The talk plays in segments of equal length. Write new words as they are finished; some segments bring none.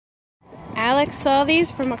Alex saw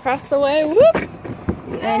these from across the way, whoop!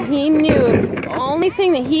 And he knew the only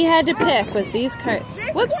thing that he had to pick was these carts.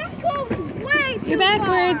 Whoops! You're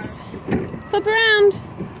backwards. Flip around.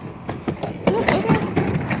 Oh, okay.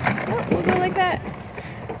 Oh, we'll go like that.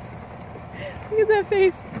 Look at that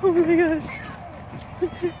face. Oh my gosh.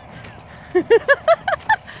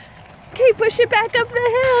 Okay, push it back up the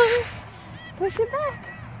hill. Push it back.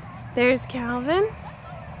 There's Calvin.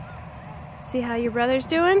 See how your brother's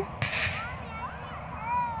doing?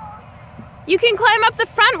 You can climb up the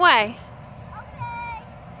front way.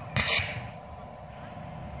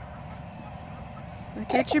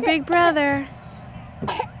 Look at your big brother.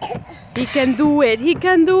 He can do it. He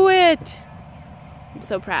can do it. I'm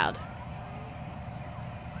so proud.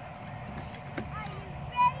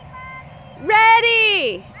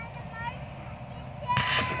 Ready!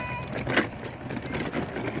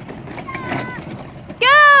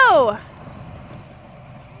 Go!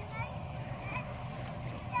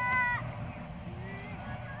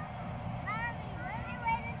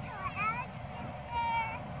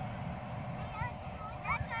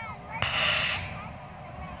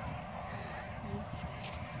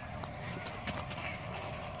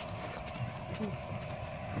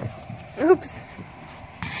 Oops.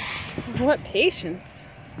 What patience.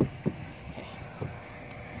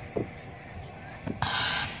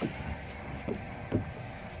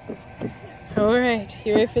 All right,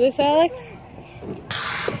 you ready for this, Alex?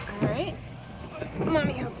 All right.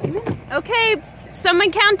 Mommy helps you. Okay,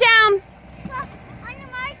 someone count down. On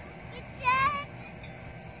your mark, get set,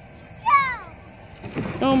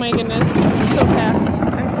 go. Oh my goodness, it's so fast.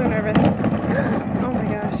 I'm so nervous. Oh my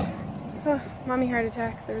gosh. Oh, mommy heart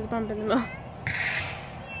attack. There was a bump in the middle.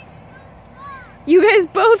 You guys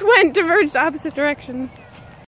both went diverged opposite directions.